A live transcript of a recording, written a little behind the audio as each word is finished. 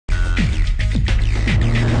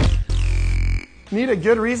Need a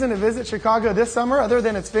good reason to visit Chicago this summer other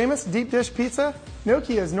than its famous deep dish pizza?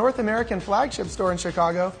 Nokia's North American flagship store in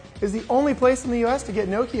Chicago is the only place in the U.S. to get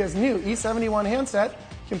Nokia's new E71 handset,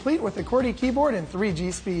 complete with a QWERTY keyboard and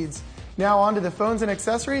 3G speeds. Now on to the phones and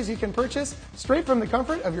accessories you can purchase straight from the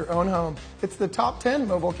comfort of your own home. It's the Top 10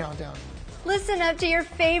 Mobile Countdown. Listen up to your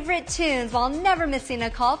favorite tunes while never missing a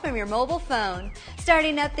call from your mobile phone.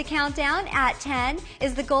 Starting up the countdown at 10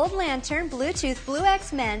 is the Gold Lantern Bluetooth Blue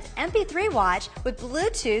X Men's MP3 watch with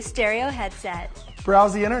Bluetooth stereo headset.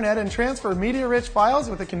 Browse the internet and transfer media-rich files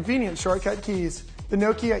with the convenient shortcut keys. The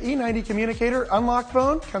Nokia E90 Communicator unlock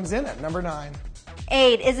phone comes in at number 9.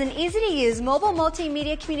 8 is an easy-to-use mobile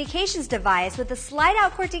multimedia communications device with a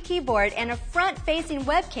slide-out QWERTY keyboard and a front-facing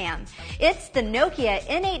webcam. It's the Nokia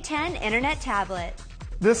N810 Internet Tablet.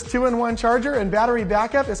 This 2-in-1 charger and battery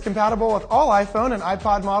backup is compatible with all iPhone and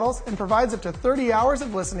iPod models and provides up to 30 hours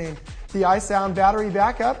of listening. The iSound battery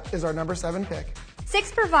backup is our number 7 pick.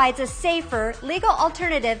 6 provides a safer, legal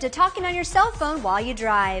alternative to talking on your cell phone while you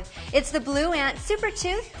drive. It's the Blue Ant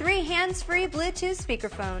SuperTooth 3 hands-free Bluetooth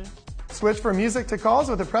speakerphone. Switch from music to calls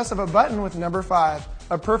with the press of a button with number 5.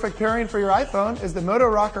 A perfect pairing for your iPhone is the Moto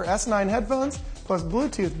Rocker S9 headphones plus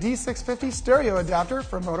Bluetooth D650 stereo adapter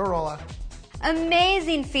from Motorola.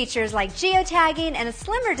 Amazing features like geotagging and a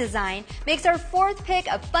slimmer design makes our 4th pick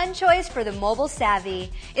a fun choice for the mobile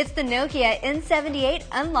savvy. It's the Nokia N78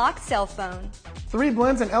 Unlock cell phone. 3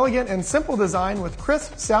 blends an elegant and simple design with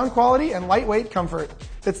crisp sound quality and lightweight comfort.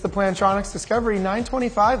 It's the Plantronics Discovery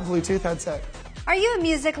 925 Bluetooth headset. Are you a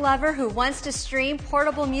music lover who wants to stream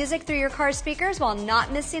portable music through your car speakers while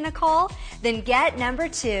not missing a call? Then get number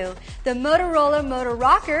 2, the Motorola Moto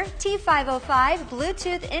Rocker T505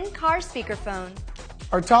 Bluetooth in-car speakerphone.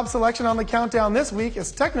 Our top selection on the countdown this week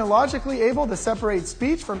is technologically able to separate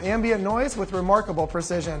speech from ambient noise with remarkable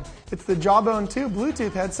precision. It's the Jawbone 2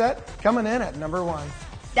 Bluetooth headset coming in at number 1.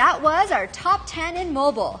 That was our top 10 in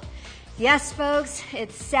mobile. Yes, folks,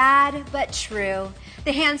 it's sad but true.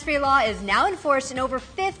 The hands-free law is now enforced in over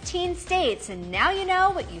 15 states, and now you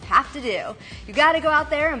know what you have to do. You got to go out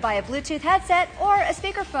there and buy a Bluetooth headset or a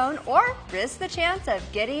speakerphone or risk the chance of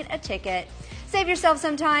getting a ticket. Save yourself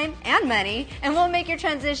some time and money, and we'll make your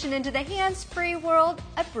transition into the hands-free world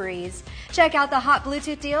a breeze. Check out the hot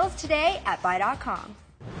Bluetooth deals today at buy.com.